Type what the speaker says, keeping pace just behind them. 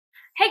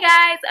Hey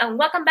guys, and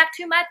welcome back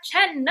to my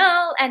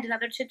channel and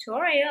another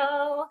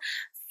tutorial.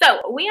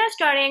 So we are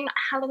starting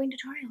Halloween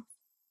tutorials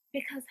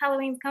because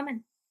Halloween's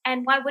coming,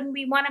 and why wouldn't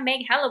we want to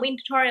make Halloween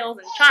tutorials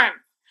and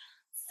charms?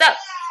 So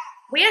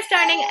we are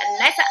starting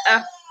nice.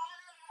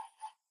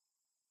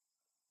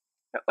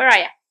 Where are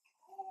you?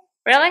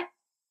 Really?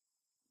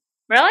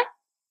 Really?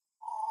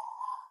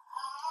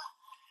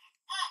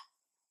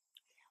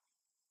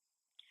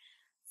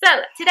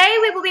 So today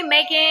we will be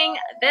making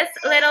this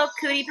little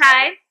cutie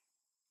pie.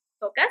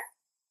 Focus.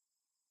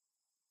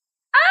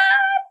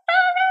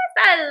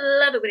 I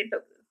love it when it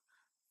focuses.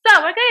 So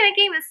we're going to be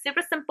making this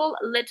super simple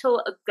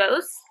little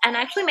ghost, and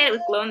I actually made it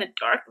with glow in the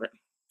dark, but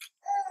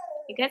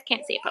you guys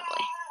can't see it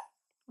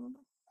properly.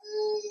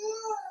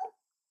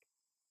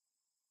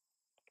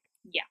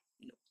 Yeah.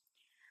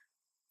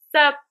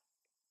 So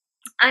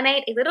I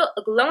made a little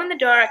glow in the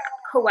dark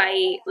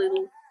kawaii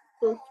little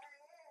ghost.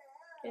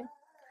 Okay.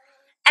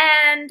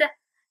 And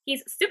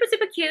he's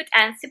super cute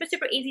and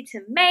super easy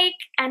to make,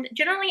 and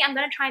generally I'm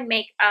gonna try and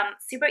make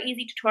super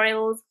easy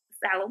tutorials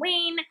for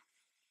Halloween.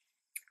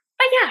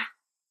 But yeah,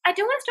 I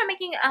do want to start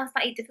making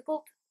slightly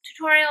difficult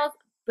tutorials,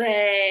 but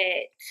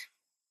it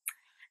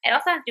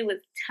also has to do with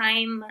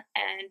time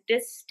and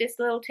this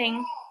little thing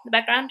in the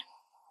background.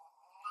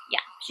 Yeah,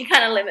 she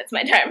kind of limits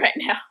my time right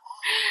now.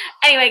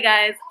 Anyway,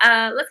 guys,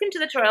 let's get into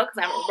the tutorial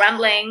because I'm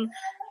rambling,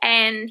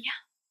 and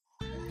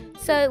yeah.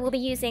 So we'll be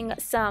using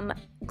some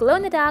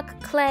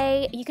glow-in-the-dark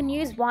clay. You can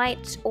use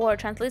white or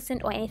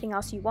translucent or anything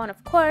else you want,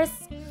 of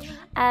course,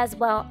 as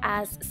well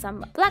as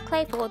some black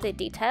clay for the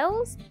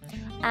details,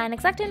 an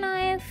X-Acto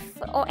knife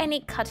or any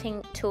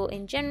cutting tool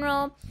in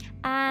general,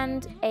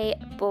 and a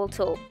ball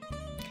tool.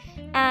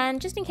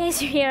 And just in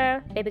case you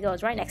hear baby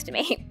girl's right next to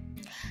me.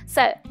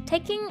 So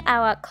taking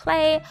our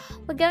clay,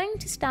 we're going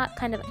to start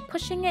kind of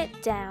pushing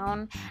it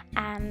down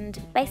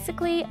and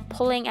basically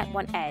pulling at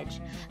one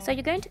edge. So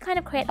you're going to kind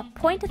of create a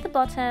point at the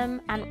bottom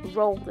and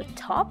roll the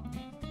top.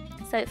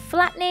 So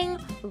flattening,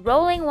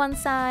 rolling one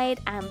side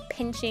and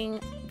pinching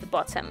the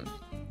bottom.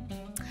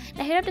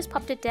 Now here I've just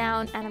popped it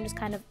down and I'm just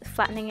kind of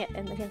flattening it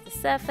against the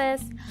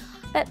surface.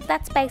 But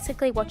that's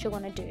basically what you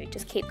want to do.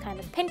 Just keep kind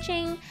of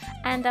pinching,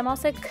 and I'm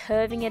also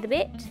curving it a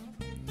bit.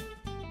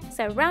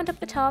 So round up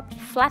the top,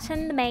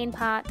 flatten the main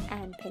part,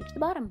 and pinch the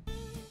bottom.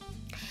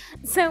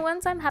 So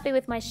once I'm happy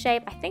with my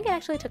shape, I think it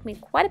actually took me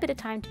quite a bit of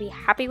time to be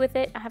happy with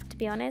it, I have to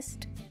be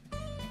honest.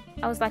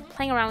 I was like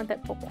playing around with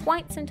it for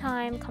quite some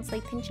time,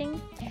 constantly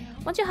pinching.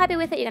 Once you're happy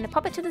with it, you're going to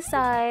pop it to the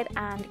side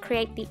and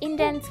create the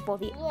indents for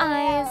the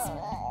eyes.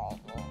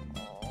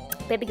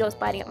 Baby girl's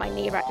biting at my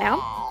knee right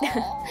now.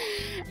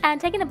 And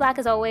taking the black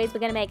as always, we're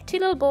going to make two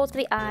little balls for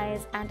the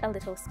eyes and a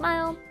little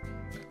smile.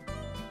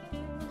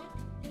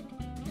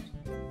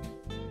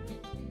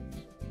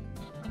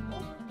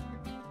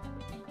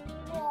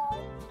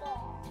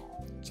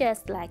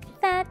 Just like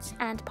that,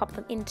 and pop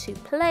them into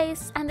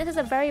place. And this is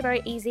a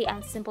very easy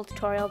and simple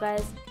tutorial,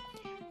 guys.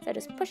 So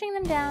just pushing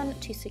them down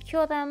to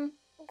secure them.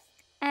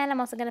 And I'm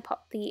also going to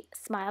pop the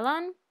smile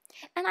on.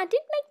 And I did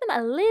make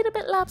them a little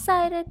bit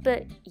lopsided,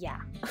 but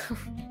yeah.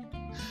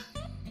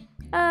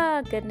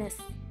 Oh goodness.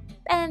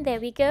 And there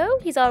we go,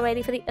 he's all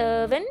ready for the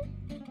oven.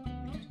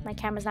 My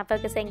camera's not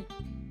focusing.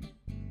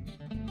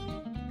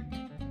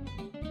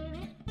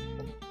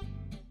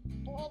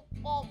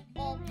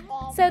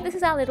 So this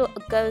is our little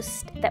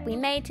ghost that we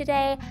made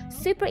today.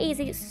 Super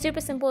easy,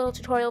 super simple little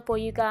tutorial for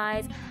you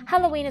guys.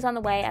 Halloween is on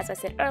the way, as I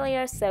said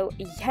earlier, so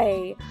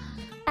yay.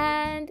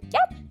 And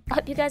yeah, I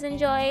hope you guys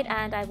enjoyed,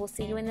 and I will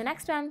see you in the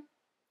next one.